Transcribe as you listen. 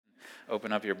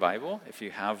open up your Bible, if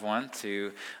you have one,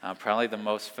 to probably the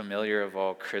most familiar of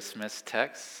all Christmas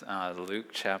texts,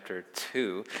 Luke chapter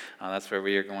 2. That's where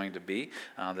we are going to be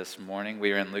this morning.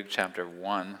 We were in Luke chapter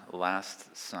 1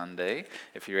 last Sunday,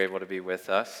 if you're able to be with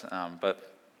us. But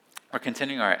we're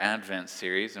continuing our Advent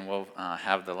series, and we'll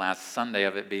have the last Sunday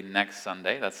of it be next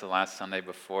Sunday. That's the last Sunday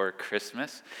before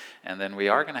Christmas. And then we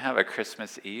are going to have a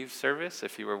Christmas Eve service,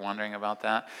 if you were wondering about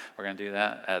that. We're going to do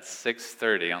that at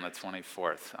 6:30 on the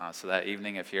 24th. So that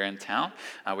evening, if you're in town,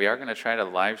 we are going to try to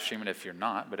live stream it if you're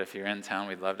not. But if you're in town,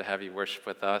 we'd love to have you worship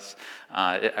with us.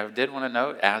 I did want to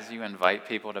note, as you invite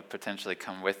people to potentially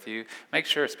come with you, make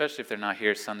sure, especially if they're not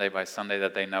here Sunday by Sunday,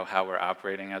 that they know how we're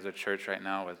operating as a church right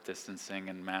now with distancing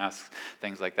and masks,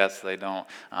 things like that, so they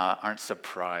aren't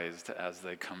surprised as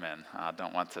they come in.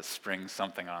 Don't want to spring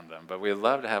something on them. But we'd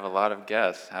love to have a lot of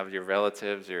guests, have your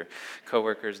relatives, your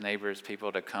coworkers, neighbors,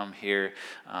 people to come here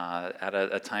at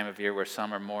a time of year where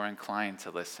some are more inclined to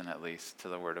listen, at least, to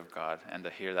the Word of God and to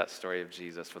hear that story of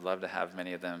Jesus. We'd love to have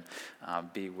many of them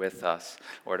be with us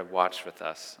or to watch with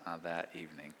us that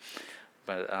evening.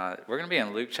 But we're going to be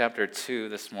in Luke chapter 2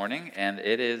 this morning, and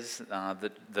it is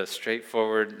the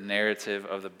straightforward narrative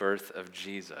of the birth of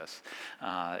Jesus.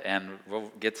 And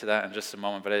we'll get to that in just a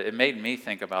moment, but it made me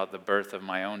think about the birth of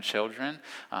my own children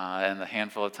and the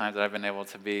handful of times that I've been able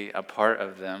to be a part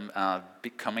of them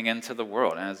coming into the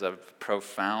world. And it's a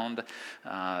profound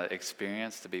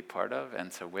experience to be part of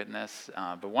and to witness.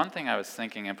 But one thing I was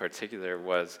thinking in particular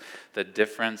was the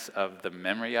difference of the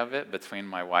memory of it between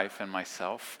my wife and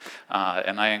myself.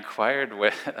 And I inquired,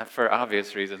 for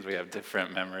obvious reasons, we have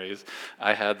different memories.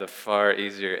 I had the far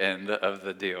easier end of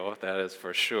the deal, that is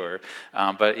for sure.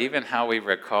 But even how we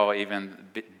recall even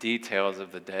details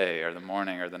of the day or the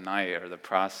morning or the night or the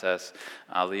process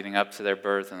leading up to their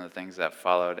birth and the things that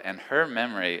followed. And her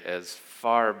memory is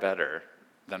far better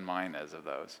than mine is of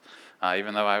those.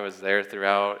 Even though I was there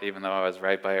throughout, even though I was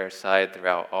right by her side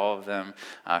throughout all of them,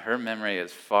 her memory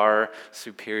is far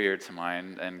superior to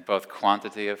mine in both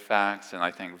quantity of facts and I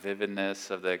think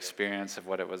vividness of the experience of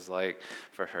what it was like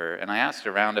for her. And I asked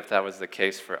around if that was the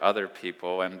case for other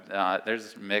people, and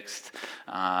there's mixed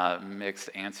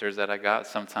answers that I got.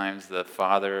 Sometimes the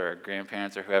father or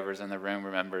grandparents or whoever's in the room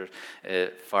remember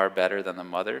it far better than the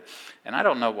mother. And I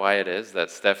don't know why it is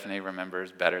that Stephanie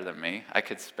remembers better than me. I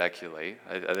could speculate.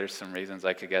 There's some reasons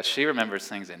I could guess. She remembers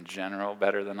things in general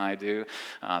better than I do.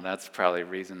 That's probably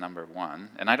reason number one.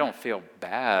 And I don't feel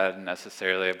bad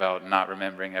necessarily about not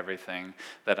remembering everything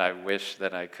that I wish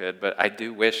that I could, but I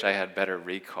do wish I had better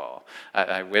recall.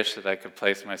 I wish that I could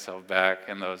place myself back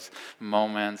in those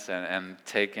moments and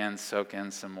soak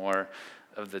in some more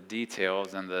of the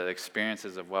details and the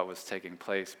experiences of what was taking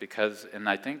place, because, and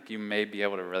I think you may be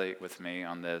able to relate with me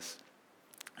on this,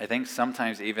 I think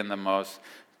sometimes even the most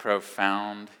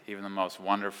profound, even the most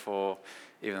wonderful,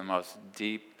 even the most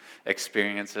deep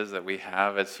experiences that we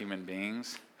have as human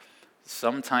beings,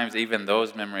 sometimes even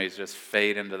those memories just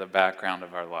fade into the background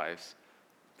of our lives,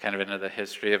 kind of into the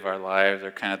history of our lives or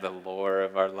kind of the lore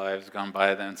of our lives gone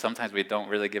by them. And sometimes we don't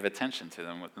really give attention to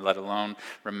them, let alone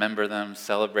remember them,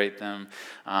 celebrate them,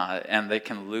 and they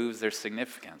can lose their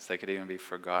significance. They could even be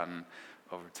forgotten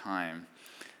over time.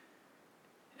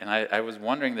 And I was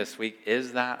wondering this week,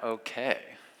 is that okay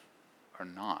or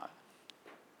not?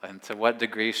 And to what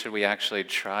degree should we actually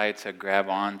try to grab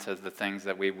on to the things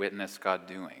that we witness God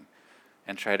doing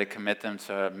and try to commit them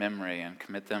to memory and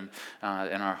commit them in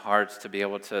our hearts to be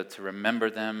able to remember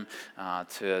them,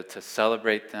 to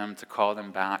celebrate them, to call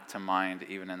them back to mind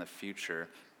even in the future?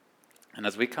 And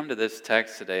as we come to this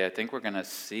text today, I think we're going to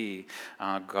see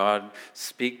God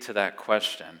speak to that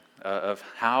question of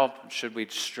how should we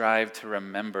strive to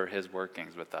remember his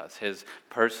workings with us, his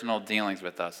personal dealings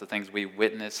with us, the things we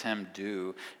witness him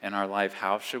do in our life.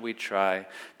 How should we try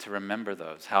to remember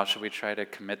those? How should we try to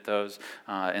commit those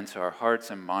into our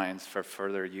hearts and minds for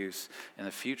further use in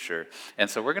the future? And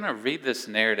so we're going to read this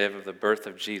narrative of the birth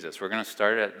of Jesus. We're going to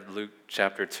start at Luke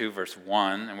chapter 2, verse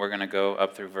 1, and we're going to go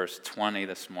up through verse 20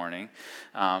 this morning.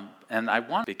 And I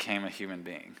want to become a human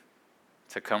being,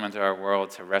 to come into our world,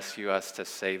 to rescue us, to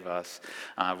save us.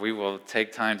 We will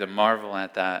take time to marvel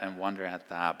at that and wonder at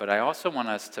that. But I also want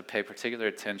us to pay particular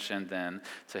attention then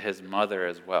to his mother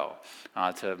as well,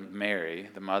 to Mary,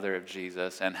 the mother of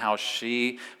Jesus, and how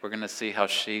we're going to see how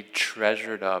she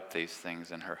treasured up these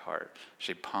things in her heart.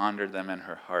 She pondered them in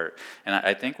her heart. And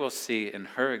I think we'll see in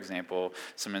her example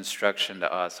some instruction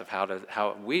to us of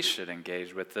how we should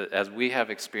engage with it as we have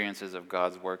experiences of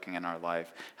God's working in our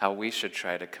life, how we should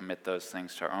try to commit those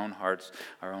things to our own hearts,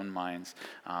 our own minds,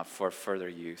 for further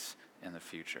use in the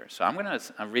future. So I'm going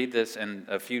to read this in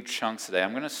a few chunks today.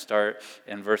 I'm going to start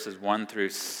in verses 1 through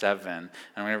 7.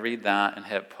 I'm going to read that and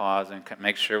hit pause and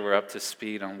make sure we're up to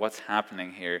speed on what's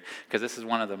happening here, because this is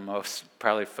one of the most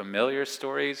probably familiar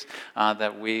stories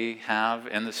that we have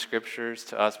in the scriptures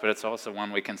to us, but it's also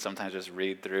one we can sometimes just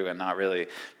read through and not really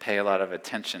pay a lot of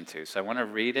attention to. So I want to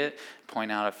read it,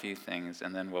 point out a few things,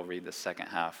 and then we'll read the second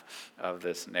half of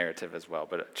this narrative as well.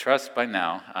 But trust by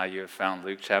now you have found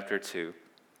Luke chapter 2.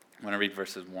 I'm going to read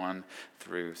verses 1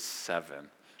 through 7.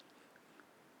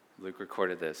 Luke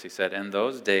recorded this. He said, "In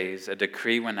those days, a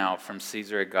decree went out from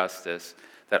Caesar Augustus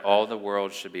that all the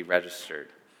world should be registered.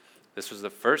 This was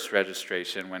the first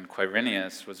registration when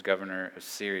Quirinius was governor of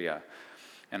Syria.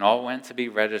 And all went to be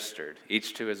registered,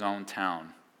 each to his own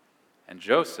town. And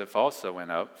Joseph also went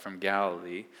up from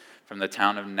Galilee, from the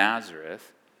town of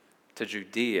Nazareth, to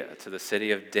Judea, to the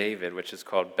city of David, which is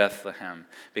called Bethlehem,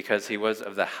 because he was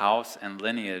of the house and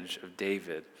lineage of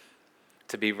David,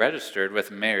 to be registered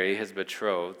with Mary, his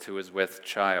betrothed, who was with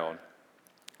child.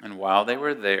 And while they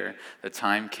were there, the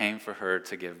time came for her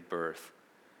to give birth.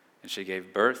 And she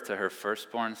gave birth to her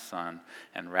firstborn son,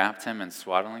 and wrapped him in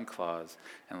swaddling cloths,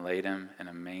 and laid him in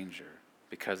a manger,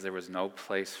 because there was no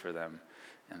place for them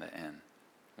in the inn."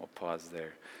 We'll pause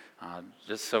there.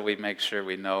 Just so we make sure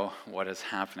we know what is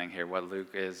happening here, what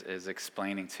Luke is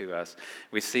explaining to us.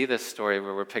 We see this story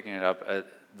where we're picking it up.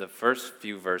 The first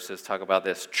few verses talk about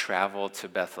this travel to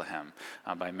Bethlehem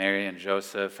by Mary and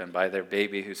Joseph and by their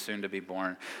baby who's soon to be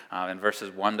born. In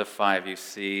verses 1 to 5, you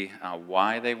see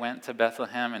why they went to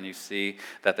Bethlehem, and you see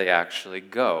that they actually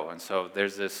go. And so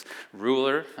there's this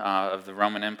ruler of the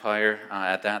Roman Empire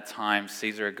at that time,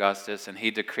 Caesar Augustus, and he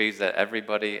decrees that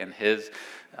everybody in his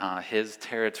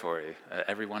territory,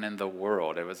 everyone in the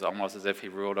world, it was almost as if he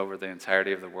ruled over the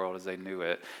entirety of the world as they knew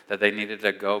it, that they needed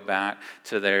to go back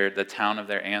to the town of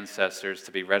their ancestors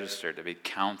to be registered, to be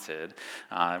counted.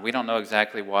 We don't know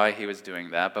exactly why he was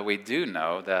doing that, but we do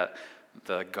know that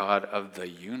the God of the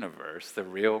universe, the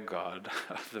real God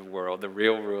of the world, the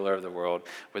real ruler of the world,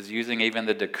 was using even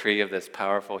the decree of this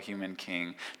powerful human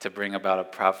king to bring about a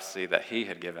prophecy that he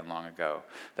had given long ago,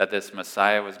 that this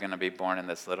Messiah was going to be born in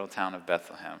this little town of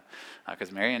Bethlehem.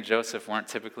 Because Mary and Joseph weren't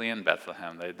typically in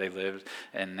Bethlehem. They lived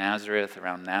in Nazareth,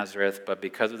 around Nazareth, but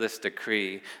because of this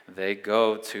decree, they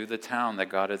go to the town that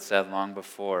God had said long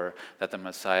before that the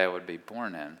Messiah would be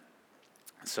born in.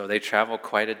 So they travel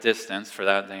quite a distance for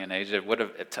that day and age. It would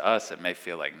have, to us, it may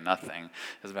feel like nothing.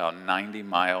 It's about 90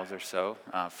 miles or so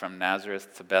from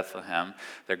Nazareth to Bethlehem.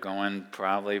 They're going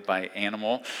probably by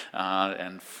animal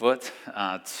and foot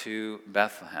to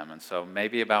Bethlehem. And so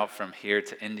maybe about from here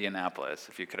to Indianapolis,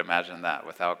 if you could imagine that,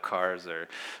 without cars or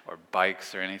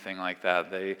bikes or anything like that.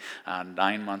 They,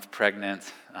 9-month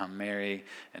pregnant, Mary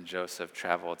and Joseph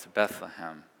travel to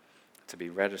Bethlehem to be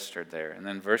registered there. And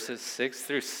then verses 6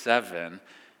 through 7,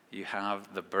 you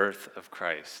have the birth of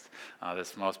Christ.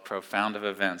 This most profound of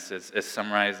events is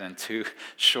summarized in 2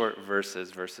 short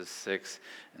verses, verses 6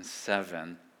 and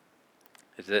 7.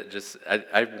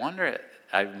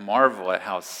 I marvel at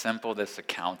how simple this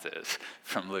account is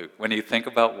from Luke. When you think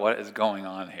about what is going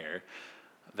on here,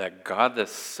 that God the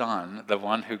Son, the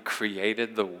one who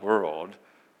created the world,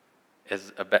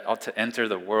 is about to enter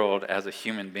the world as a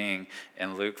human being,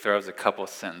 and Luke throws a couple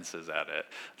sentences at it.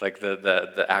 Like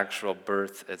the actual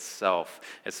birth itself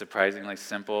is surprisingly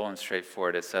simple and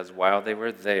straightforward. It says, while they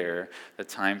were there, the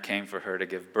time came for her to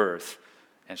give birth,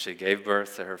 and she gave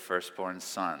birth to her firstborn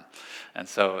son. And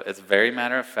so it's very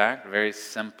matter of fact, very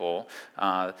simple.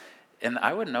 And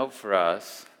I would note for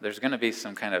us, there's going to be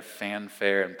some kind of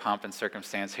fanfare and pomp and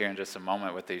circumstance here in just a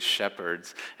moment with these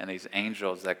shepherds and these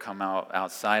angels that come out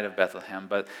outside of Bethlehem.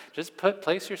 But just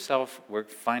place yourself, we're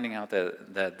finding out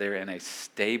that they're in a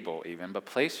stable even, but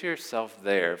place yourself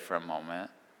there for a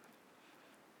moment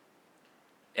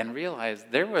and realize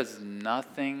there was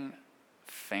nothing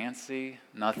fancy,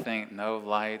 nothing, no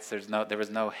lights. There was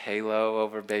no halo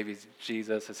over baby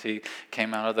Jesus as he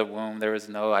came out of the womb. There was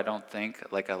no, I don't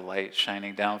think, like a light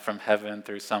shining down from heaven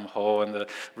through some hole in the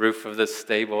roof of the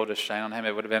stable to shine on him.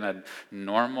 It would have been a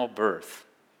normal birth.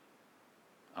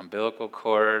 Umbilical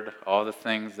cord, all the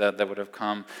things that would have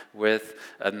come with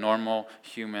a normal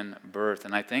human birth.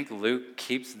 And I think Luke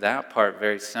keeps that part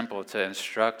very simple to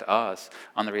instruct us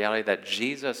on the reality that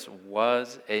Jesus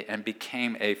was and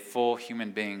became a full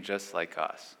human being just like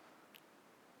us.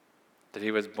 That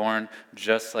he was born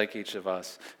just like each of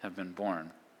us have been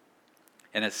born.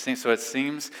 And it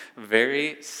seems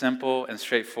very simple and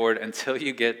straightforward until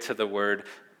you get to the word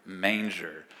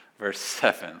manger. Verse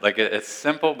 7. Like it's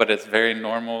simple, but it's very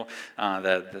normal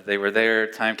that they were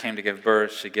there. Time came to give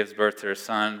birth. She gives birth to her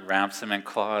son, wraps him in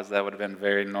cloths. That would have been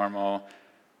very normal.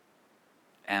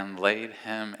 And laid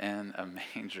him in a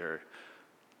manger.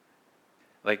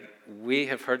 Like, we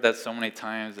have heard that so many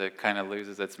times it kind of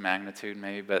loses its magnitude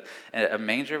maybe, but a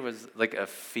manger was like a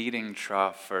feeding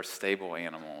trough for stable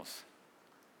animals.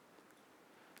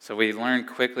 So we learn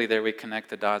quickly there, we connect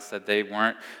the dots that they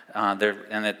weren't there,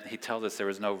 and that he tells us there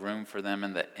was no room for them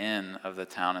in the inn of the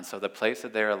town. And so the place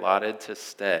that they're allotted to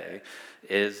stay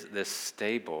is this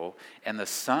stable. And the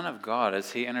Son of God,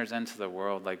 as he enters into the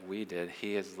world like we did,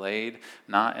 he is laid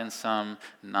not in some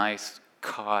nice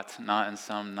cot, not in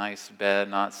some nice bed,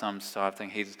 not some soft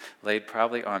thing. He's laid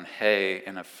probably on hay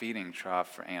in a feeding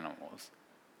trough for animals.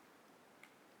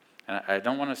 And I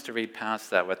don't want us to read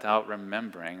past that without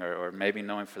remembering or maybe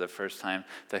knowing for the first time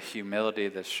the humility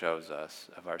this shows us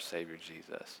of our Savior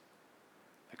Jesus,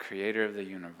 the creator of the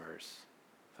universe,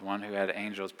 the one who had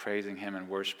angels praising him and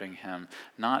worshiping him,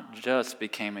 not just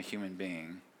became a human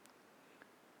being,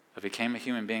 but became a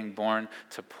human being born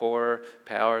to poor,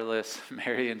 powerless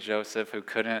Mary and Joseph who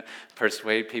couldn't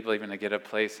persuade people even to get a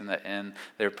place in the inn.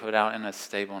 They're put out in a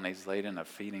stable and he's laid in a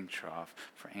feeding trough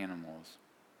for animals.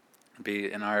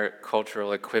 Be in our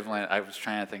cultural equivalent, I was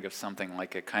trying to think of something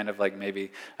like it, kind of like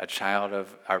maybe a child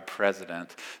of our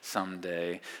president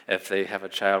someday, if they have a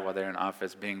child while they're in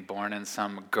office, being born in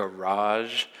some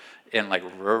garage in like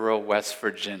rural West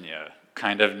Virginia,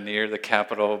 kind of near the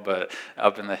Capitol, but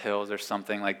up in the hills or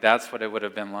something. Like that's what it would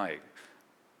have been like.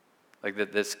 Like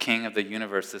this king of the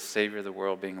universe, this savior of the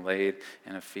world being laid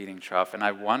in a feeding trough. And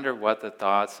I wonder what the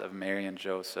thoughts of Mary and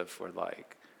Joseph were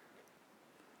like.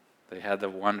 They had the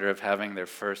wonder of having their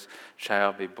first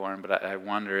child be born, but I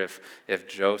wonder if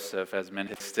Joseph, as men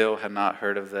still had not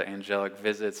heard of the angelic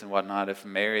visits and whatnot, if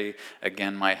Mary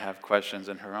again might have questions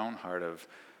in her own heart of,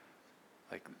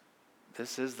 like,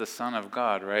 this is the Son of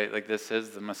God, right? Like, this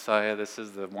is the Messiah. This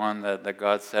is the one that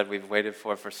God said we've waited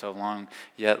for so long.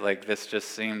 Yet, like, this just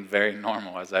seemed very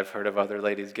normal. As I've heard of other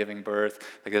ladies giving birth,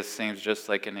 like, this seems just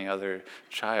like any other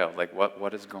child. Like,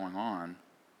 what is going on?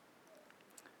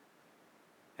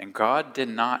 And God did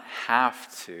not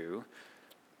have to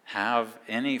have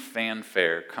any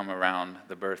fanfare come around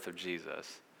the birth of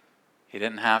Jesus. He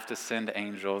didn't have to send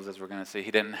angels, as we're going to see. He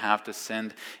didn't have to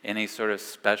send any sort of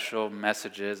special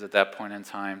messages at that point in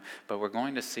time. But we're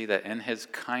going to see that in his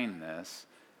kindness,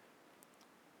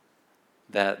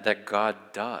 that God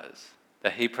does.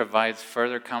 That he provides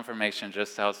further confirmation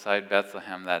just outside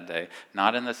Bethlehem that day.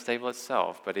 Not in the stable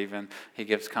itself, but even he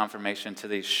gives confirmation to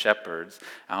these shepherds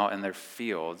out in their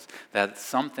fields that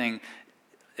something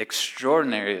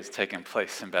extraordinary is taking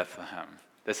place in Bethlehem.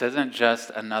 This isn't just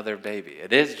another baby.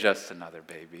 It is just another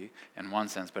baby in one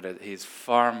sense, but he's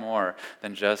far more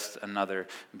than just another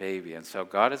baby. And so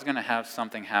God is going to have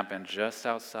something happen just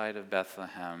outside of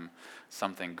Bethlehem,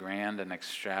 something grand and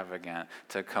extravagant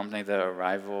to accompany the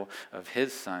arrival of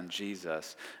his son,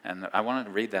 Jesus. And I wanted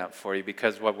to read that for you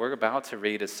because what we're about to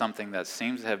read is something that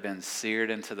seems to have been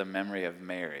seared into the memory of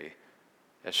Mary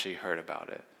as she heard about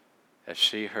it. As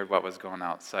she heard what was going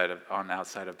outside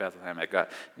of Bethlehem,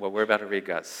 what we're about to read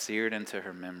got seared into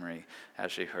her memory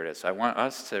as she heard it. So I want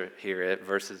us to hear it,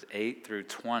 verses 8 through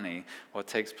 20, what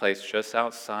takes place just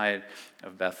outside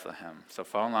of Bethlehem. So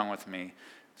follow along with me,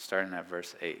 starting at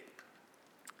verse 8.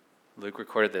 Luke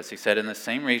recorded this. He said, "In the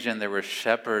same region there were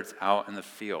shepherds out in the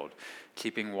field,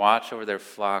 keeping watch over their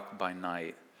flock by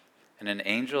night. And an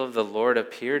angel of the Lord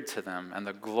appeared to them, and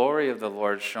the glory of the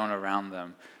Lord shone around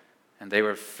them. And they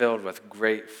were filled with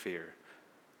great fear.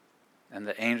 And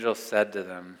the angel said to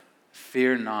them,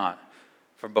 'Fear not,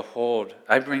 for behold,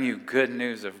 I bring you good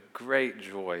news of great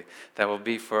joy that will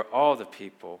be for all the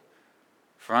people.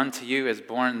 For unto you is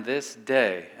born this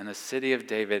day in the city of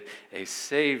David a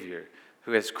Savior,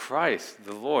 who is Christ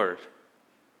the Lord.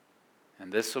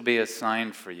 And this will be a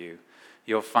sign for you.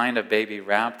 You'll find a baby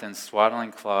wrapped in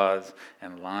swaddling cloths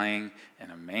and lying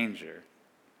in a manger.'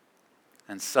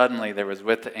 And suddenly there was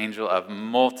with the angel a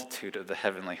multitude of the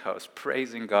heavenly host,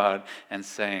 praising God and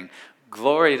saying,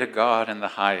 'Glory to God in the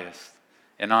highest,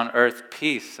 and on earth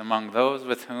peace among those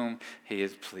with whom he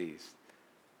is pleased.'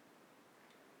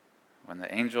 When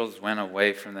the angels went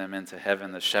away from them into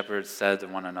heaven, the shepherds said to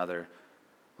one another,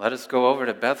 'Let us go over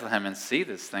to Bethlehem and see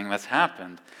this thing that's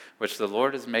happened, which the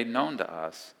Lord has made known to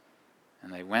us.'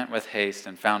 And they went with haste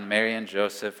and found Mary and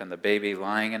Joseph and the baby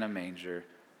lying in a manger.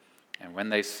 And when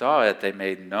they saw it, they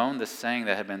made known the saying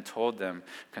that had been told them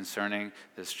concerning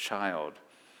this child.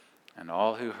 And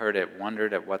all who heard it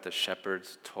wondered at what the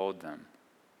shepherds told them.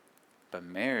 But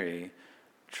Mary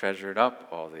treasured up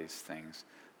all these things,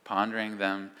 pondering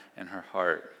them in her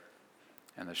heart.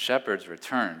 And the shepherds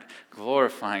returned,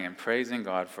 glorifying and praising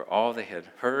God for all they had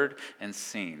heard and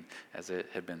seen as it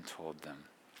had been told them.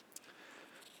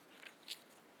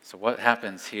 So what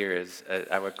happens here is,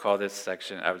 I would call this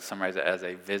section, I would summarize it as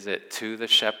a visit to the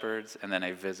shepherds and then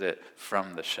a visit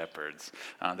from the shepherds.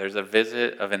 There's a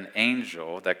visit of an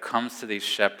angel that comes to these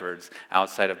shepherds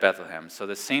outside of Bethlehem. So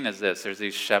the scene is this. There's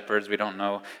these shepherds. We don't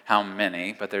know how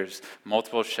many, but there's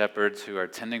multiple shepherds who are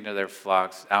tending to their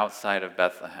flocks outside of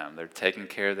Bethlehem. They're taking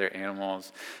care of their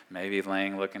animals, maybe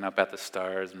looking up at the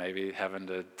stars, maybe having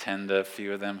to tend to a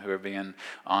few of them who are being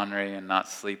ornery and not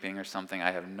sleeping or something.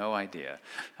 I have no idea.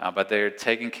 But they're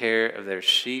taking care of their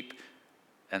sheep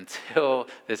until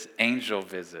this angel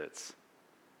visits.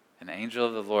 An angel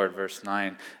of the Lord, verse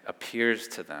 9, appears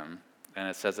to them. And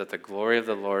it says that the glory of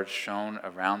the Lord shone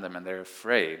around them, and they're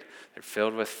afraid. They're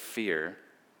filled with fear.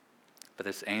 But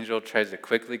this angel tries to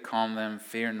quickly calm them,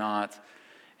 fear not,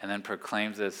 and then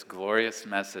proclaims this glorious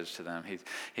message to them.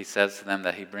 He says to them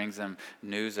that he brings them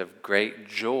news of great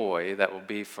joy that will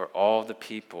be for all the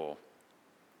people.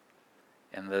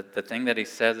 And the thing that he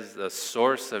says is the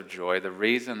source of joy, the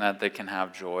reason that they can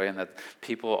have joy and that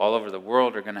people all over the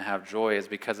world are going to have joy is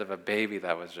because of a baby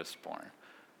that was just born.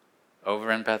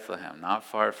 Over in Bethlehem, not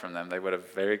far from them. They would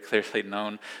have very clearly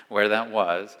known where that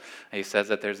was. He says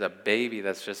that there's a baby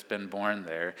that's just been born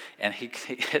there. And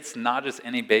it's not just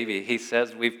any baby. He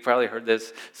says, we've probably heard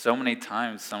this so many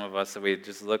times, some of us, that we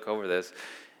just look over this.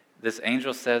 This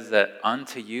angel says that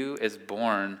unto you is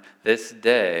born this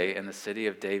day in the city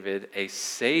of David a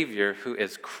Savior who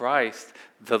is Christ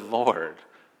the Lord.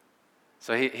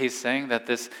 So he's saying that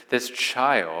this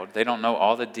child, they don't know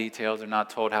all the details, they're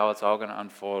not told how it's all going to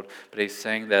unfold, but he's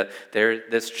saying that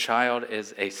this child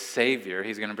is a Savior.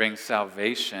 He's going to bring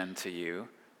salvation to you.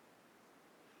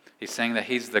 He's saying that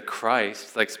he's the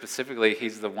Christ, like specifically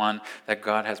he's the one that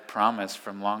God has promised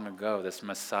from long ago. This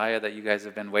Messiah that you guys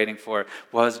have been waiting for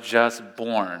was just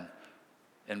born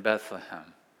in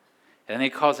Bethlehem. And then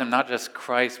he calls him not just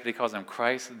Christ, but he calls him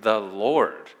Christ the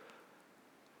Lord.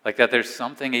 Like that there's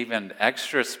something even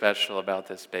extra special about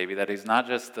this baby, that he's not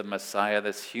just the Messiah,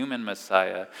 this human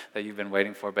Messiah that you've been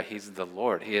waiting for, but he's the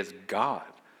Lord. He is God.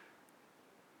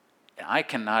 And I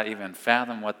cannot even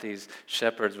fathom what these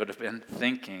shepherds would have been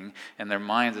thinking in their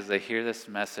minds as they hear this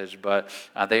message, but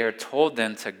they are told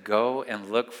then to go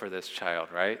and look for this child,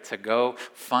 right? To go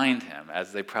find him,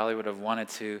 as they probably would have wanted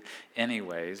to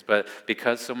anyways. But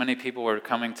because so many people were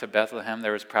coming to Bethlehem,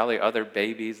 there was probably other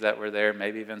babies that were there,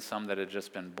 maybe even some that had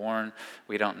just been born.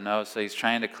 We don't know. So he's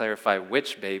trying to clarify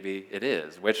which baby it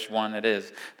is, which one it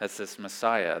is that's this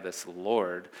Messiah, this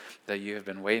Lord that you have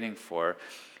been waiting for.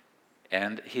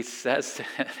 And he says,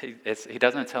 he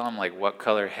doesn't tell him like what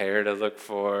color hair to look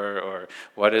for or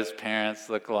what his parents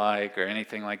look like or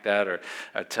anything like that, or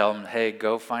tell him, hey,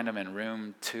 go find him in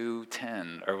room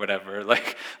 210 or whatever,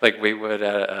 like we would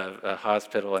at a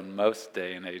hospital in most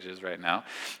day and ages right now.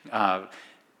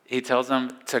 He tells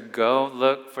them to go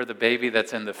look for the baby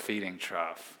that's in the feeding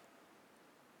trough.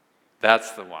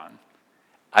 That's the one.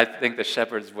 I think the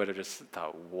shepherds would have just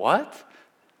thought, what?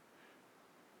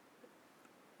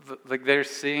 Like they're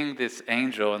seeing this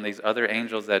angel and these other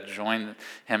angels that join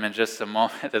him in just a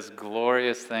moment, this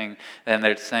glorious thing. And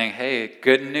they're saying, hey,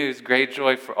 good news, great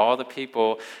joy for all the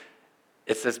people.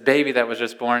 It's this baby that was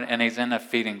just born and he's in a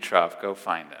feeding trough. Go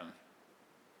find him.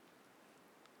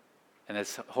 And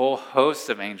this whole host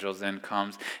of angels then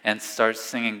comes and starts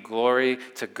singing glory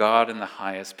to God in the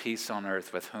highest, peace on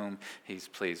earth with whom he's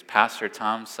pleased. Pastor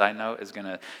Tom, side note, is going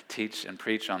to teach and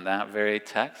preach on that very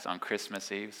text on Christmas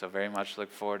Eve, so very much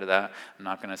look forward to that. I'm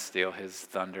not going to steal his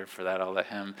thunder for that. I'll let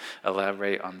him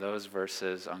elaborate on those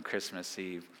verses on Christmas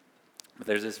Eve. But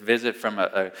there's this visit from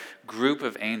a group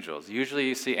of angels. Usually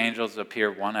you see angels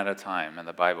appear one at a time in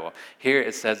the Bible. Here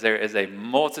it says there is a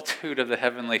multitude of the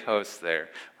heavenly hosts there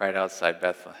right outside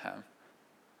Bethlehem.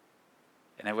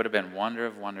 And it would have been wonder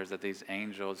of wonders that these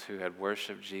angels who had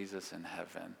worshiped Jesus in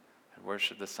heaven had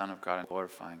worshiped the Son of God and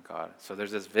glorifying God. So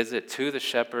there's this visit to the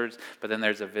shepherds, but then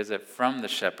there's a visit from the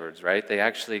shepherds, right? They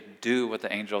actually do what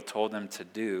the angel told them to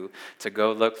do, to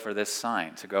go look for this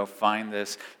sign, to go find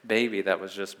this baby that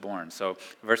was just born. So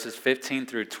verses 15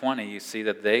 through 20, you see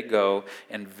that they go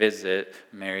and visit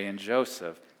Mary and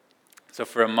Joseph. So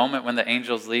for a moment when the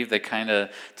angels leave, they kind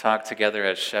of talk together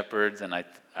as shepherds, and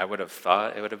I would have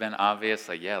thought it would have been obvious,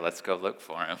 like, yeah, let's go look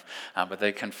for him. But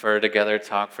they confer together,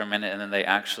 talk for a minute, and then they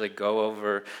actually go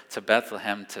over to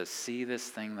Bethlehem to see this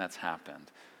thing that's happened.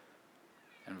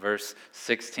 And verse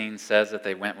 16 says that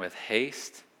they went with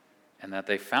haste and that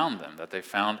they found them, that they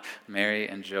found Mary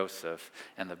and Joseph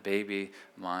and the baby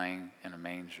lying in a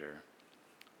manger.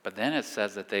 But then it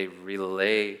says that they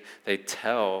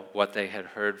tell what they had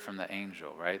heard from the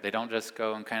angel, right? They don't just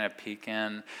go and kind of peek in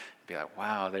and be like,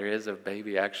 wow, there is a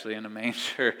baby actually in a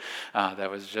manger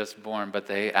that was just born. But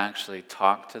they actually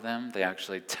talk to them. They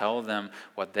actually tell them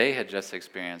what they had just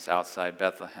experienced outside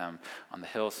Bethlehem on the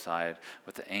hillside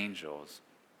with the angels.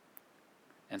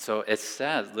 And so it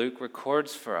says, Luke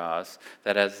records for us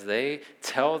that as they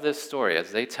tell this story,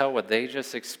 as they tell what they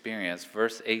just experienced,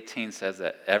 verse 18 says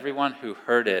that everyone who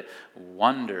heard it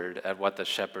wondered at what the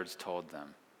shepherds told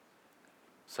them.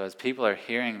 So as people are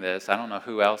hearing this, I don't know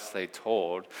who else they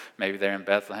told. Maybe they're in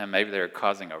Bethlehem. Maybe they're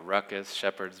causing a ruckus.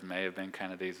 Shepherds may have been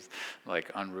kind of these like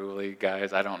unruly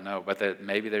guys. I don't know. But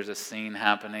maybe there's a scene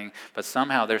happening. But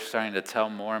somehow they're starting to tell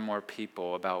more and more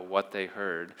people about what they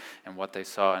heard and what they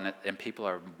saw. And people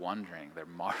are wondering. They're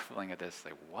marveling at this.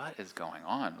 Like, what is going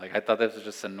on? Like, I thought this was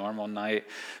just a normal night.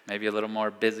 Maybe a little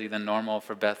more busy than normal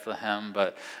for Bethlehem.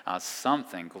 But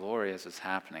something glorious is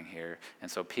happening here. And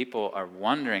so people are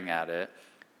wondering at it.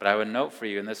 But I would note for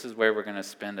you, and this is where we're going to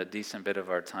spend a decent bit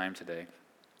of our time today,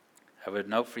 I would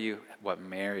note for you what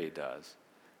Mary does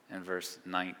in verse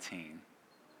 19.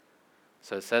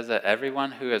 So it says that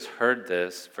everyone who has heard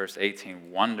this, verse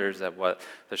 18, wonders at what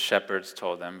the shepherds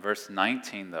told them. Verse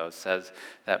 19, though, says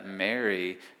that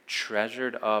Mary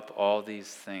treasured up all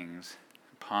these things,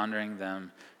 pondering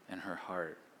them in her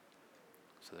heart.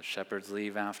 So the shepherds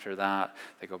leave after that.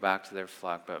 They go back to their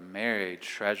flock. But Mary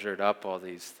treasured up all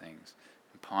these things,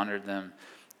 pondered them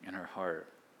in her heart.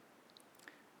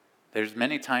 There's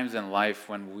many times in life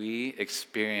when we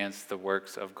experience the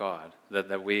works of God,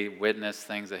 that we witness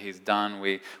things that he's done,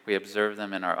 we observe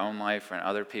them in our own life or in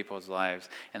other people's lives,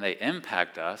 and they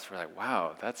impact us. We're like,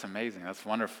 wow, that's amazing, that's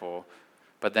wonderful.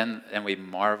 But then, and we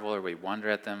marvel or we wonder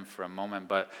at them for a moment,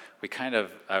 but we kind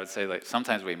of, I would say, like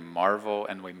sometimes we marvel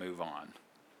and we move on.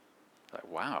 Like,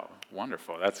 wow,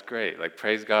 wonderful, that's great. Like,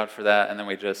 praise God for that. And then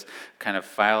we just kind of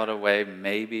file it away,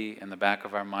 maybe in the back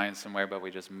of our mind somewhere, but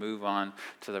we just move on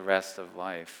to the rest of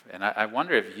life. And I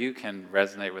wonder if you can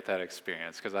resonate with that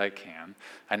experience, because I can.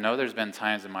 I know there's been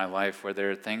times in my life where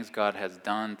there are things God has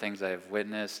done, things I have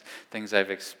witnessed, things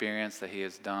I've experienced that he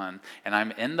has done. And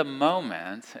I'm in the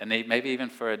moment, and maybe even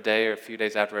for a day or a few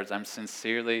days afterwards, I'm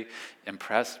sincerely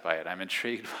impressed by it. I'm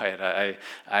intrigued by it.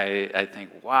 I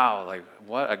think, wow, like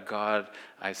what a God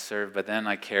I serve, but then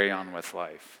I carry on with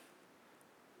life.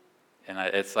 And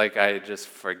it's like I just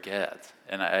forget,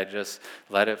 and I just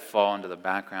let it fall into the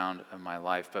background of my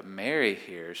life. But Mary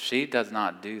here, she does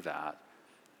not do that.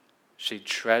 She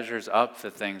treasures up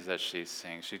the things that she's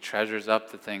seeing. She treasures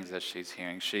up the things that she's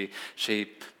hearing. She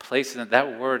places it.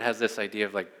 That word has this idea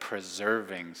of like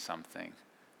preserving something.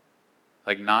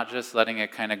 Like not just letting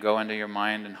it kind of go into your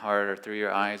mind and heart or through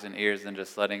your eyes and ears and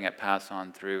just letting it pass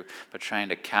on through, but trying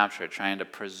to capture it, trying to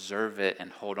preserve it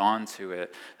and hold on to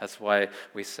it. That's why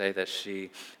we say that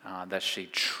she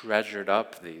treasured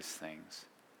up these things.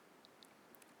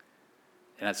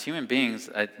 And as human beings,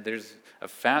 there's a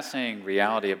fascinating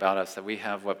reality about us that we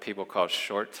have what people call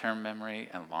short-term memory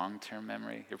and long-term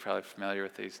memory. You're probably familiar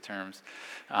with these terms.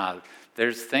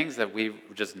 There's things that we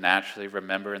just naturally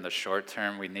remember in the short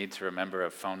term. We need to remember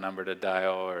a phone number to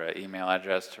dial or an email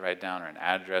address to write down or an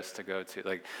address to go to.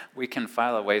 Like, we can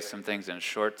file away some things in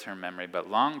short-term memory, but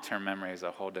long-term memory is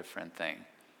a whole different thing.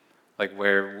 Like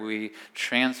where we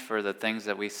transfer the things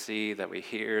that we see, that we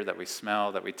hear, that we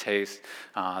smell, that we taste,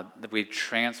 that we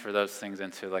transfer those things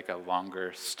into like a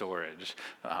longer storage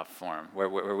form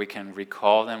where we can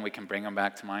recall them, we can bring them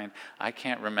back to mind. I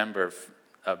can't remember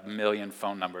a million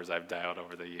phone numbers I've dialed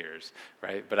over the years,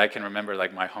 right? But I can remember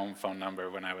like my home phone number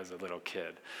when I was a little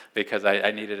kid because I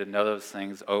needed to know those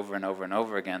things over and over and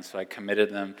over again, so I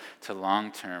committed them to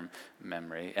long-term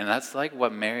memory. And that's like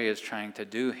what Mary is trying to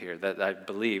do here, that I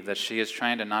believe, that she is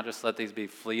trying to not just let these be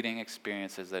fleeting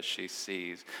experiences that she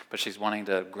sees, but she's wanting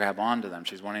to grab onto them.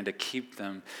 She's wanting to keep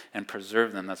them and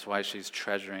preserve them. That's why she's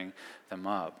treasuring them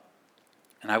up.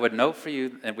 And I would note for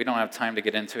you, and we don't have time to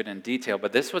get into it in detail,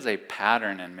 but this was a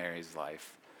pattern in Mary's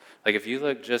life. Like if you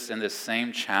look just in this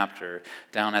same chapter,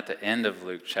 down at the end of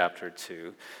Luke chapter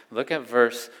 2, look at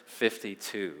verse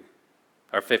 52,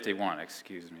 or 51,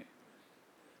 excuse me.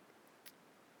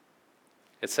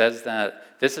 It says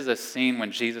that this is a scene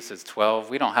when Jesus is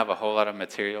 12. We don't have a whole lot of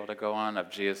material to go on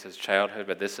of Jesus' childhood,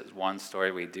 but this is one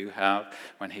story we do have.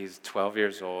 When he's 12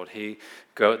 years old,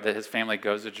 his family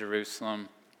goes to Jerusalem.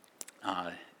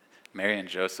 Mary and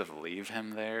Joseph leave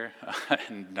him there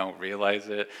and don't realize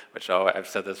it, which I've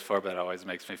said this before, but it always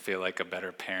makes me feel like a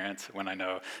better parent when I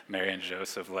know Mary and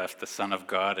Joseph left the Son of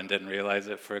God and didn't realize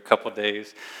it for a couple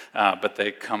days. But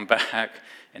they come back,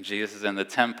 and Jesus is in the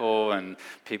temple, and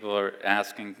people are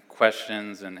asking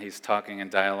questions, and he's talking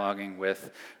and dialoguing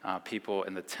with people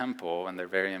in the temple, and they're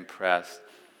very impressed.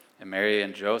 And Mary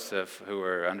and Joseph, who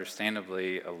are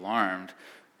understandably alarmed,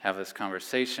 have this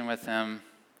conversation with him.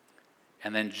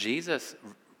 And then Jesus,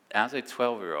 as a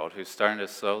 12-year-old who's starting to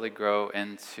slowly grow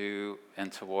into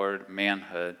and toward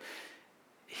manhood,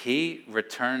 he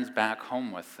returns back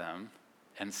home with them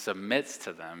and submits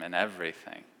to them in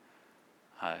everything.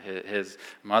 His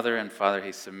mother and father,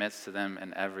 he submits to them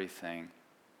in everything.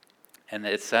 And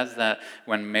it says that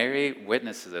when Mary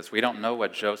witnesses this, we don't know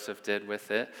what Joseph did with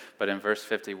it, but in verse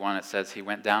 51 it says, he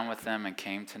went down with them and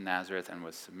came to Nazareth and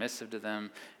was submissive to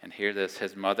them. And hear this,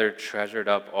 his mother treasured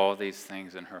up all these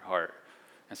things in her heart.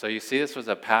 And so you see this was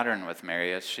a pattern with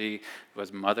Mary as she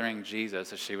was mothering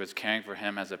Jesus, as she was caring for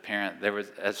him as a parent.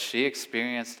 As she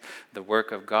experienced the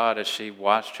work of God, as she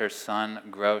watched her son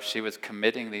grow, she was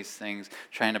committing these things,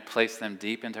 trying to place them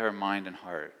deep into her mind and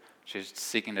heart. She's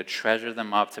seeking to treasure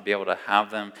them up to be able to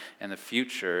have them in the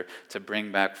future to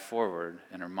bring back forward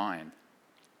in her mind.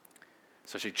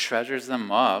 So she treasures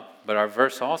them up, but our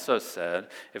verse also said,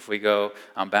 if we go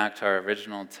back to our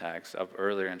original text up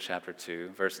earlier in chapter 2,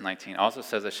 verse 19, also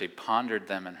says that she pondered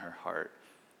them in her heart.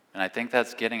 And I think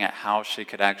that's getting at how she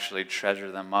could actually treasure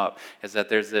them up, is that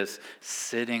there's this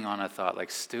sitting on a thought,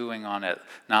 like stewing on it,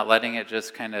 not letting it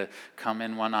just kind of come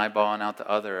in one eyeball and out the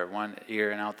other, or one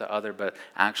ear and out the other, but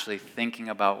actually thinking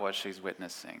about what she's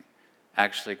witnessing,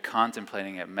 actually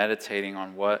contemplating it, meditating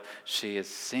on what she is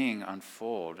seeing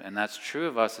unfold. And that's true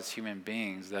of us as human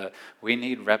beings, that we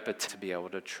need repetition to be able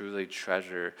to truly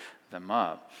treasure them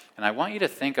up. And I want you to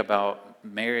think about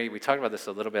Mary. We talked about this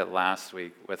a little bit last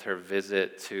week with her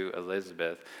visit to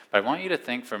Elizabeth, but I want you to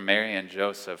think for Mary and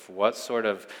Joseph what sort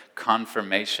of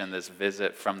confirmation this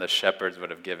visit from the shepherds would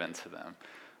have given to them.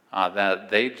 That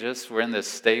they just were in this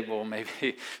stable,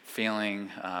 maybe feeling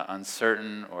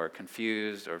uncertain or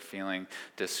confused or feeling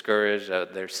discouraged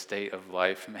at their state of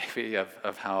life, maybe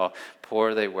of how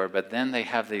poor they were. But then they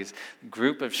have these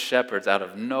group of shepherds out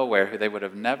of nowhere who they would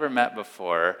have never met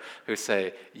before who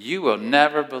say, "You will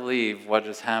never believe what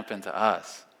just happened to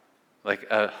us." Like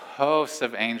a host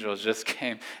of angels just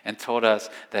came and told us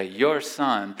that your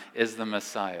son is the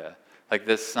Messiah. Like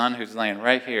this son who's laying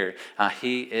right here,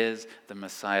 he is the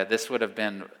Messiah. This would have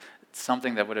been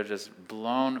something that would have just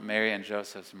blown Mary and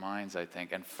Joseph's minds, I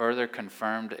think, and further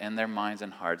confirmed in their minds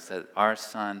and hearts that our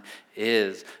son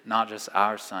is not just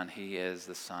our son, he is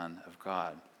the Son of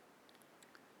God.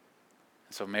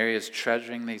 So Mary is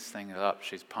treasuring these things up.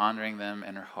 She's pondering them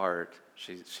in her heart.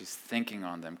 She's thinking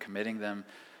on them, committing them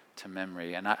to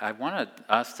memory. And I wanted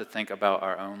us to think about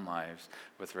our own lives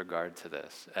with regard to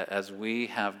this. As we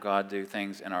have God do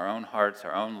things in our own hearts,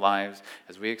 our own lives,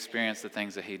 as we experience the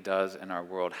things that he does in our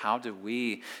world, how do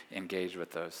we engage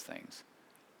with those things?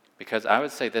 Because I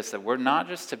would say this, that we're not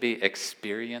just to be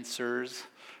experiencers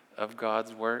of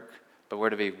God's work, but we're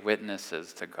to be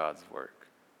witnesses to God's work.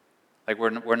 Like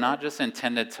we're not just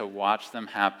intended to watch them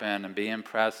happen and be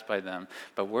impressed by them,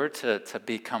 but we're to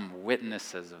become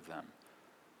witnesses of them.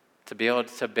 To be able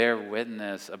to bear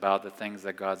witness about the things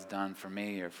that God's done for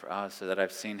me or for us, or that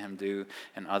I've seen him do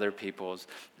in other people's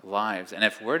lives. And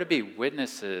if we're to be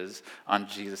witnesses on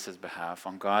Jesus' behalf,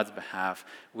 on God's behalf,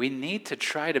 we need to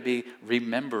try to be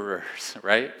rememberers,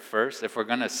 right? First, if we're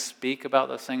going to speak about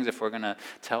those things, if we're going to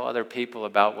tell other people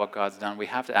about what God's done, we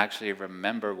have to actually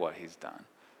remember what he's done.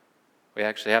 We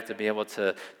actually have to be able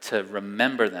to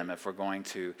remember them if we're going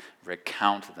to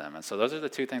recount them. And so those are the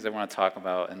two things I want to talk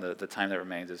about in the time that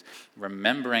remains, is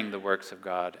remembering the works of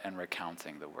God and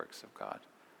recounting the works of God.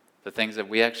 The things that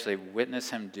we actually witness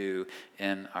him do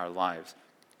in our lives.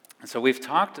 And so we've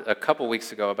talked a couple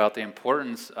weeks ago about the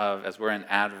importance of, as we're in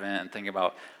Advent and thinking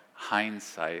about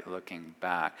hindsight, looking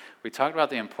back. We talked about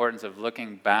the importance of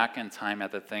looking back in time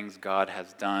at the things God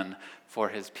has done for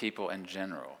his people in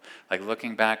general. Like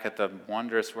looking back at the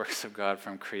wondrous works of God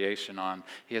from creation on.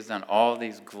 He has done all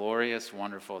these glorious,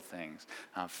 wonderful things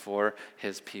for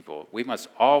his people. We must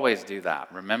always do that.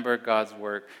 Remember God's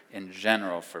work in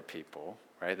general for people,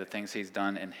 right? The things he's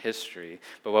done in history.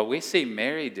 But what we see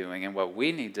Mary doing, and what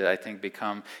we need to, I think,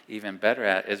 become even better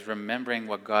at, is remembering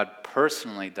what God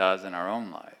personally does in our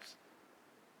own lives.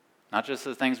 Not just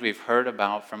the things we've heard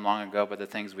about from long ago, but the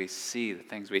things we see, the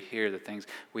things we hear, the things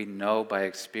we know by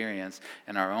experience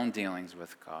in our own dealings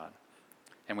with God.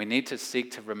 And we need to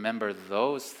seek to remember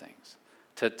those things,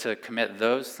 to commit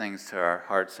those things to our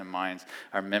hearts and minds,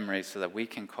 our memories, so that we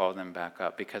can call them back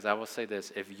up. Because I will say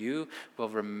this, if you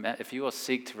will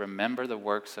seek to remember the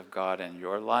works of God in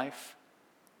your life,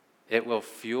 it will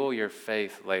fuel your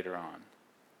faith later on.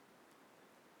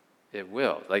 It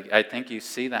will. Like, I think you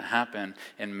see that happen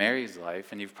in Mary's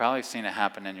life, and you've probably seen it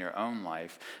happen in your own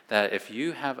life, that if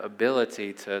you have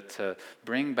ability to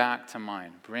bring back to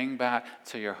mind, bring back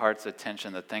to your heart's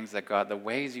attention the things that God, the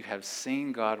ways you have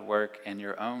seen God work in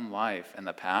your own life in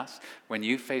the past, when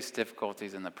you face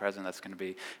difficulties in the present, that's going to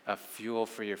be a fuel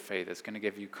for your faith. It's going to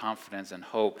give you confidence and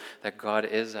hope that God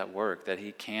is at work, that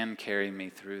he can carry me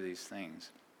through these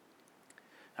things.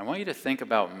 I want you to think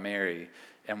about Mary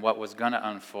and what was going to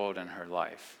unfold in her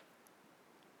life.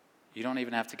 You don't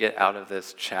even have to get out of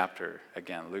this chapter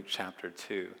again, Luke chapter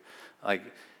 2,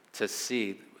 to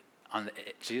see on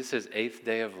Jesus' 8th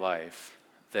day of life,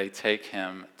 they take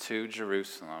him to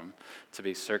Jerusalem to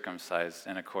be circumcised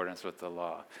in accordance with the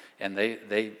law. And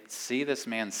they see this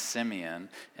man Simeon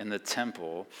in the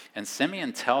temple, and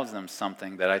Simeon tells them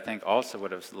something that I think also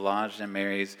would have lodged in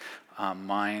Mary's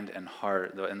mind and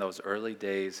heart in those early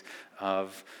days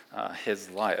of his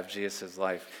life, of Jesus'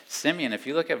 life. Simeon, if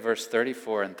you look at verse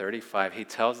 34 and 35, he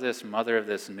tells this mother of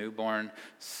this newborn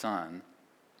son,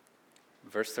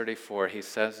 verse 34, he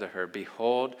says to her,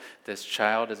 "Behold, this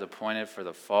child is appointed for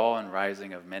the fall and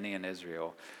rising of many in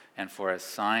Israel, and for a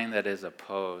sign that is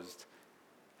opposed,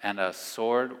 and a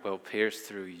sword will pierce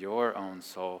through your own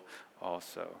soul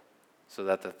also, so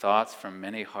that the thoughts from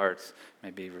many hearts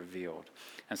may be revealed."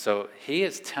 And so he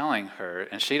is telling her,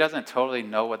 and she doesn't totally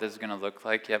know what this is going to look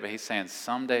like yet, but he's saying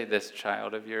someday this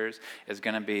child of yours is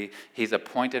going to be, he's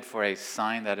appointed for a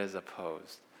sign that is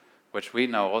opposed, which we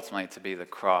know ultimately to be the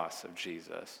cross of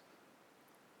Jesus,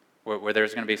 where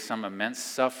there's going to be some immense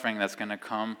suffering that's going to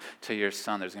come to your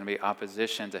son. There's going to be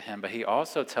opposition to him. But he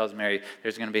also tells Mary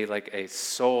there's going to be like a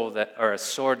sword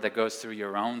that goes through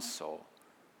your own soul.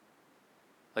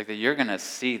 Like that you're going to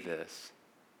see this.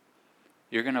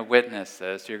 You're going to witness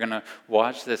this. You're going to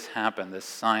watch this happen, this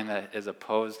sign that is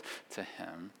opposed to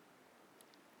him.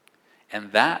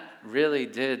 And that really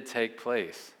did take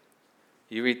place.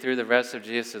 You read through the rest of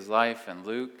Jesus' life and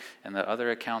Luke and the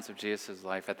other accounts of Jesus'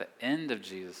 life. At the end of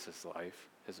Jesus' life,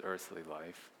 his earthly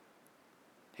life,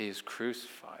 he is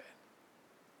crucified.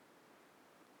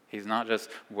 He's not just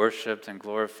worshipped and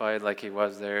glorified like he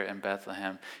was there in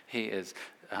Bethlehem. He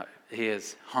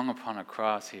is hung upon a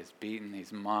cross. He is beaten.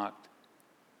 He's mocked.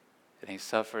 And he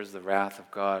suffers the wrath of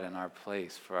God in our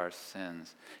place for our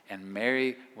sins. And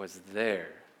Mary was there.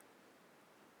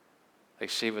 Like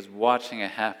she was watching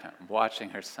it happen, watching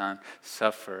her son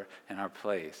suffer in our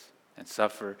place and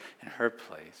suffer in her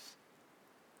place.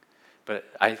 But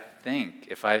I think,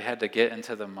 if I had to get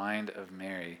into the mind of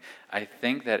Mary, I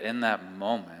think that in that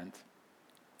moment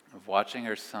of watching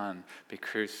her son be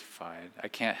crucified, I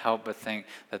can't help but think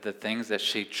that the things that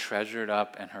she treasured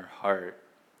up in her heart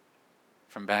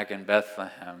from back in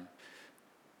Bethlehem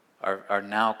are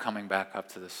now coming back up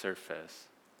to the surface.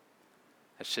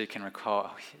 That she can recall,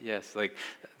 oh, yes, like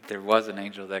there was an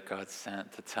angel that God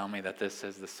sent to tell me that this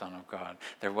is the Son of God.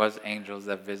 There was angels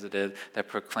that visited, that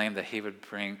proclaimed that he would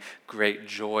bring great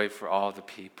joy for all the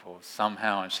people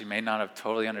somehow. And she may not have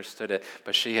totally understood it,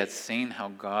 but she had seen how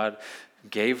God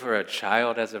gave her a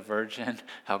child as a virgin,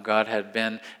 how God had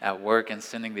been at work in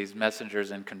sending these messengers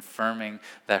and confirming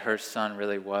that her son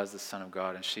really was the Son of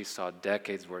God. And she saw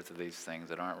decades worth of these things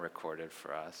that aren't recorded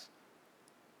for us.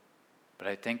 But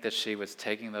I think that she was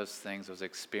taking those things, those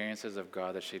experiences of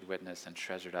God that she'd witnessed and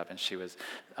treasured up, and she was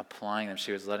applying them.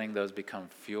 She was letting those become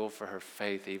fuel for her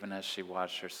faith even as she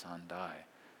watched her son die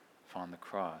upon the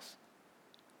cross.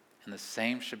 And the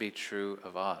same should be true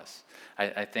of us.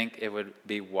 I think it would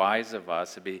be wise of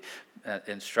us, it'd be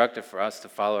instructive for us to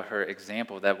follow her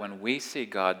example, that when we see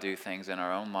God do things in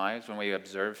our own lives, when we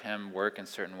observe him work in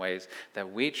certain ways,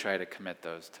 that we try to commit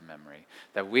those to memory,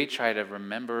 that we try to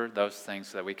remember those things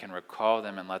so that we can recall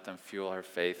them and let them fuel our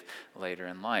faith later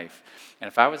in life. And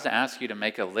if I was to ask you to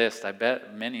make a list, I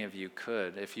bet many of you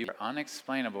could, if you are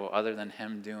unexplainable other than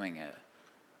him doing it.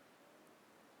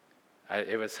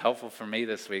 It was helpful for me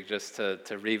this week just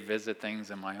to revisit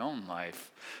things in my own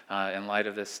life in light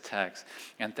of this text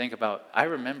and think about, I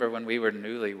remember when we were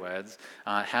newlyweds,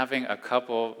 having a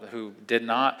couple who did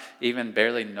not even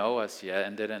barely know us yet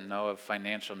and didn't know of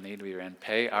financial need we were in,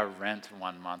 pay our rent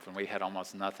one month when we had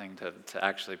almost nothing to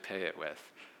actually pay it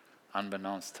with.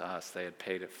 Unbeknownst to us, they had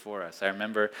paid it for us. I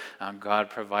remember God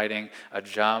providing a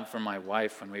job for my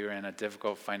wife when we were in a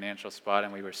difficult financial spot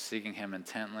and we were seeking him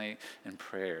intently in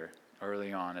prayer.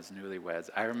 early on as newlyweds.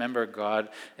 I remember God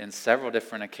in several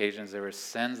different occasions. There were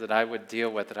sins that I would deal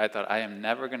with that I thought, I am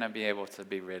never going to be able to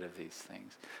be rid of these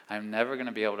things. I'm never going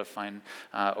to be able to find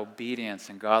obedience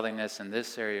and godliness in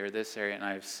this area or this area, and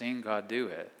I've seen God do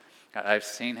it. I've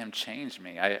seen him change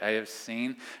me. I have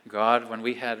seen God, when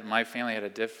my family had a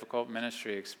difficult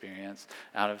ministry experience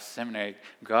out of seminary,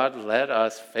 God led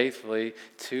us faithfully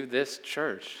to this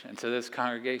church and to this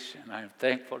congregation. I'm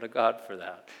thankful to God for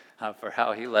that, for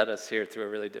how he led us here through a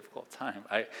really difficult time.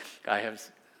 I've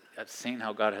seen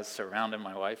how God has surrounded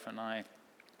my wife and I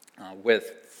with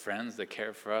friends that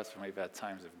care for us when we've had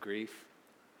times of grief.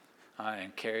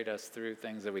 And carried us through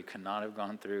things that we could not have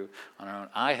gone through on our own.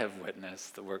 I have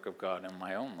witnessed the work of God in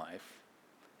my own life.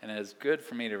 And it is good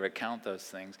for me to recount those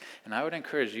things. And I would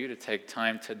encourage you to take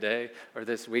time today or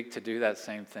this week to do that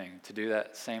same thing, to do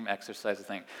that same exercise to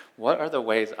think, what are the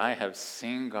ways I have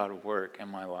seen God work in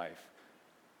my life?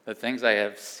 The things I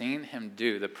have seen him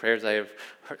do, the prayers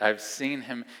I've seen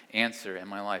him answer in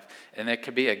my life. And it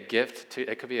could be a gift,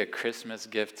 it could be a Christmas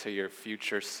gift to your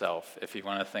future self, if you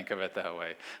want to think of it that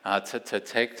way. To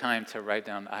take time to write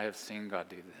down, I have seen God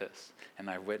do this,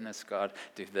 and I witnessed God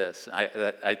do this.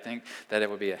 I think that it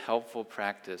would be a helpful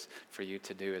practice for you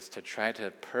to do, is to try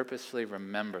to purposely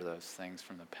remember those things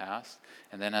from the past,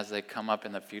 and then as they come up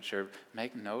in the future,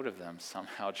 make note of them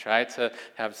somehow. Try to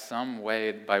have some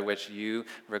way by which you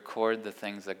record the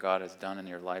things that God has done in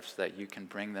your life so that you can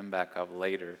bring them back up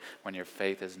later when your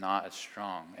faith is not as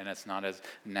strong and it's not as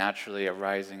naturally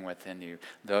arising within you.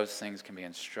 Those things can be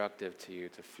instructive to you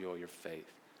to fuel your faith.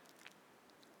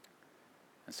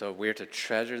 And so we're to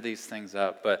treasure these things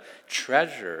up, but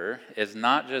treasure is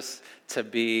not just to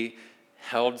be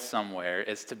held somewhere,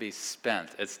 it's to be spent,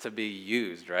 it's to be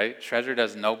used, right? Treasure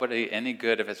does nobody any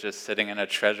good if it's just sitting in a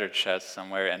treasure chest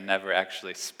somewhere and never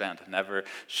actually spent, never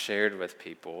shared with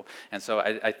people. And so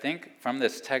I think from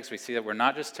this text we see that we're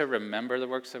not just to remember the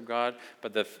works of God,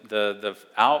 but the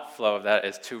outflow of that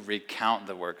is to recount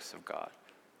the works of God.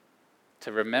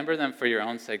 To remember them for your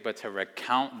own sake, but to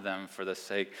recount them for the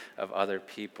sake of other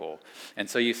people. And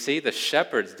so you see the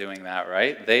shepherds doing that,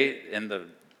 right? They, in the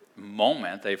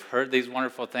moment, they've heard these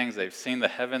wonderful things, they've seen the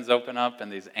heavens open up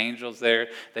and these angels there,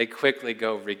 they quickly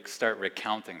go start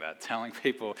recounting that, telling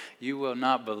people, you will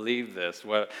not believe this,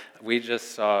 what we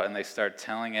just saw, and they start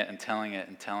telling it and telling it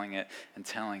and telling it and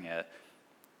telling it.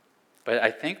 But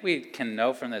I think we can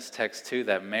know from this text too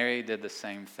that Mary did the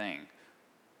same thing.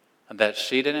 That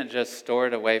she didn't just store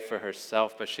it away for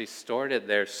herself, but she stored it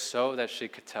there so that she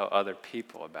could tell other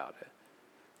people about it.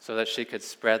 So that she could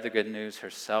spread the good news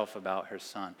herself about her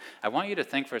son. I want you to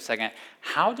think for a second,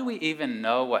 how do we even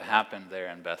know what happened there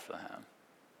in Bethlehem?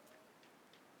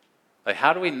 Like,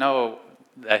 how do we know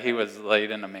that he was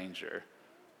laid in a manger?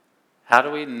 How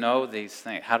do we know these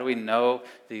things? How do we know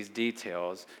these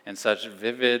details in such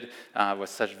vivid, with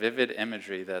such vivid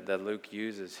imagery that Luke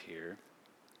uses here?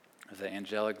 The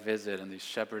angelic visit and these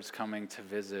shepherds coming to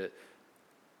visit,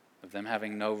 of them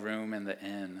having no room in the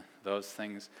inn, those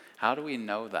things. How do we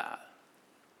know that?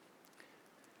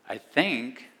 I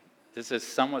think, this is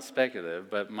somewhat speculative,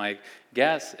 but my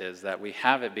guess is that we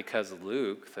have it because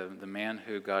Luke, the man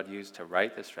who God used to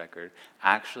write this record,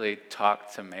 actually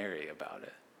talked to Mary about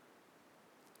it.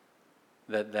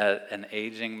 That an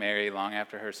aging Mary, long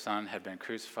after her son had been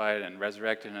crucified and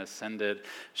resurrected and ascended,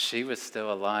 she was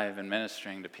still alive and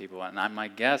ministering to people. And my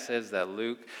guess is that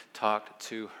Luke talked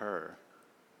to her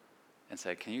and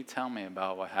said, can you tell me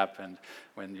about what happened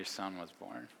when your son was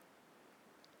born?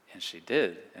 And she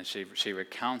did, and she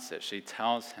recounts it. She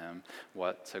tells him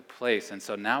what took place. And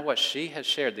so now what she has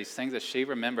shared, these things that she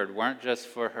remembered, weren't just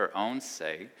for her own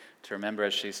sake, to remember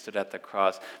as she stood at the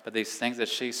cross, but these things that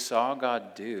she saw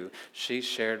God do, she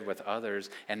shared with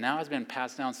others, and now has been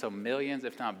passed down so millions,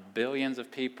 if not billions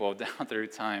of people down through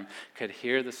time could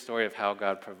hear the story of how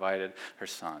God provided her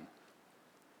son.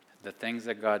 The things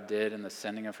that God did in the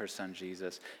sending of her son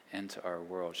Jesus into our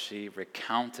world. She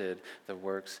recounted the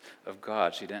works of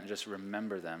God. She didn't just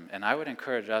remember them. And I would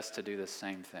encourage us to do the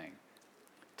same thing.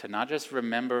 To not just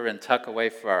remember and tuck away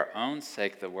for our own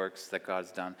sake the works that God's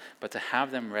done, but to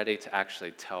have them ready to actually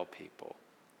tell people.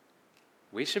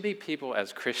 We should be people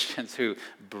as Christians who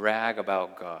brag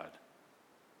about God.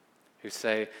 Who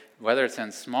say, whether it's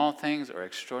in small things or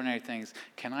extraordinary things,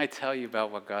 can I tell you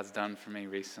about what God's done for me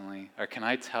recently? Or can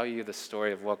I tell you the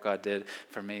story of what God did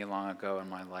for me long ago in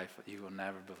my life? You will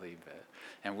never believe it.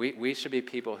 And we should be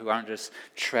people who aren't just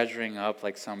treasuring up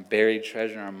like some buried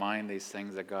treasure in our mind these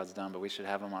things that God's done, but we should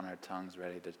have them on our tongues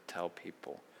ready to tell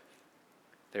people.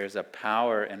 There's a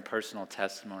power in personal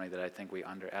testimony that I think we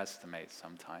underestimate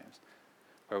sometimes.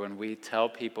 or when we tell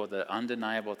people the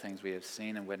undeniable things we have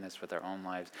seen and witnessed with our own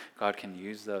lives, God can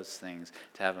use those things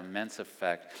to have immense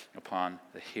effect upon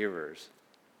the hearers.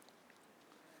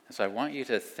 And so I want you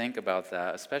to think about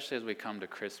that, especially as we come to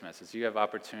Christmas, as you have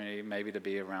opportunity maybe to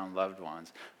be around loved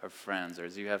ones or friends, or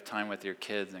as you have time with your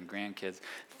kids and grandkids.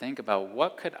 Think about,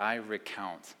 what could I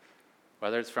recount?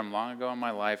 Whether it's from long ago in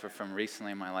my life or from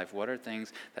recently in my life, what are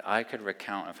things that I could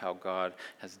recount of how God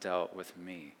has dealt with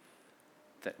me?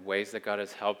 That ways that God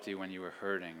has helped you when you were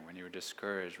hurting, when you were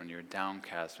discouraged, when you were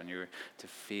downcast, when you were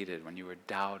defeated, when you were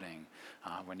doubting,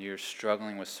 when you were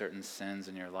struggling with certain sins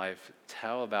in your life.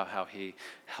 Tell about how he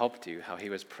helped you, how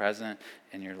he was present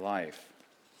in your life.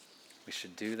 We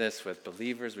should do this with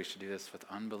believers. We should do this with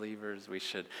unbelievers. We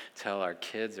should tell our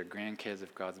kids or grandkids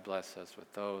if God's blessed us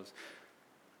with those.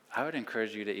 I would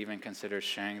encourage you to even consider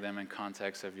sharing them in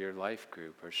context of your life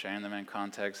group, or sharing them in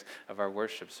context of our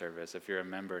worship service. If you're a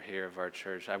member here of our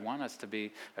church, I want us to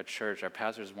be a church. Our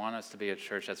pastors want us to be a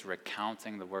church that's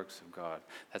recounting the works of God,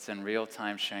 that's in real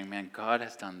time sharing, man, God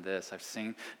has done this. I've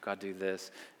seen God do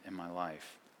this in my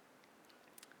life.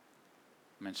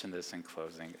 I mentioned this in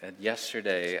closing.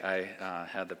 Yesterday, I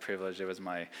had the privilege, it was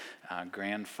my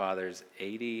grandfather's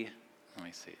 86th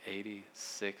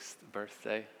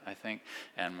birthday, I think.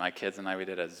 And my kids and I, we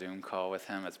did a Zoom call with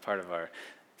him. It's part of our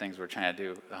things we're trying to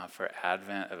do for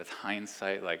Advent with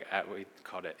Hindsight. We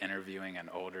called it interviewing an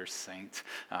older saint.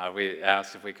 We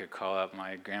asked if we could call up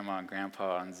my grandma and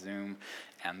grandpa on Zoom.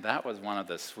 And that was one of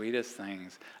the sweetest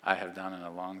things I have done in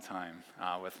a long time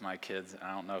with my kids.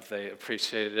 I don't know if they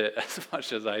appreciated it as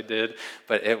much as I did,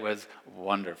 but it was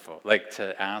wonderful.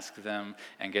 To ask them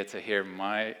and get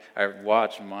to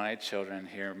watch my children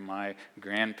hear my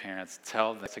grandparents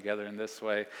tell them together in this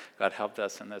way, God helped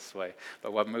us in this way.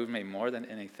 But what moved me more than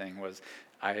anything was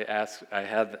I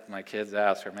had my kids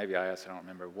ask, or maybe I asked, I don't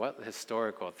remember, what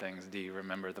historical things do you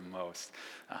remember the most?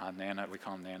 Nana, we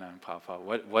call them Nana and Papa.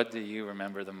 What do you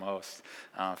remember the most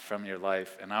from your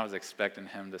life? And I was expecting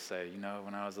him to say,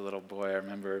 when I was a little boy, I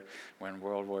remember when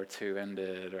World War II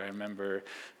ended, or I remember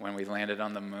when we landed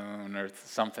on the moon, or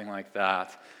something like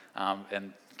that.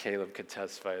 And Caleb could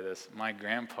testify to this. My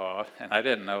grandpa, and I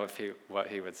didn't know what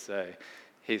he would say,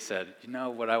 he said,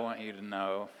 what I want you to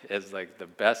know is the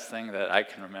best thing that I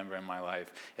can remember in my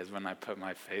life is when I put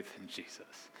my faith in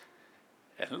Jesus.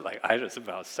 And I just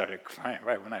about started crying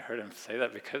right when I heard him say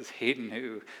that, because he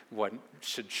knew what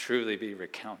should truly be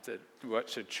recounted, what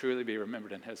should truly be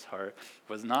remembered in his heart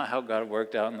was not how God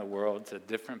worked out in the world to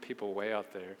different people way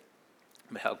out there,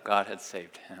 but how God had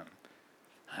saved him.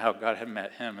 How God had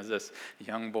met him as this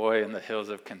young boy in the hills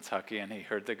of Kentucky, and he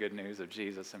heard the good news of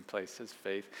Jesus and placed his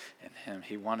faith in him.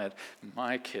 He wanted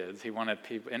my kids, he wanted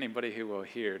people, anybody who will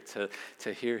hear, to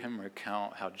hear him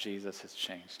recount how Jesus has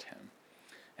changed him.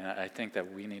 And I think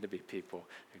that we need to be people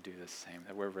who do the same,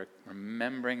 that we're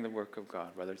remembering the work of God,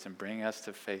 whether it's in bringing us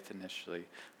to faith initially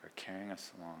or carrying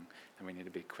us along, and we need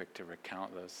to be quick to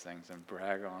recount those things and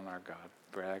brag on our God,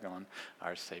 brag on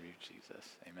our Savior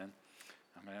Jesus. Amen.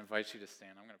 I'm going to invite you to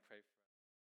stand. I'm going to pray.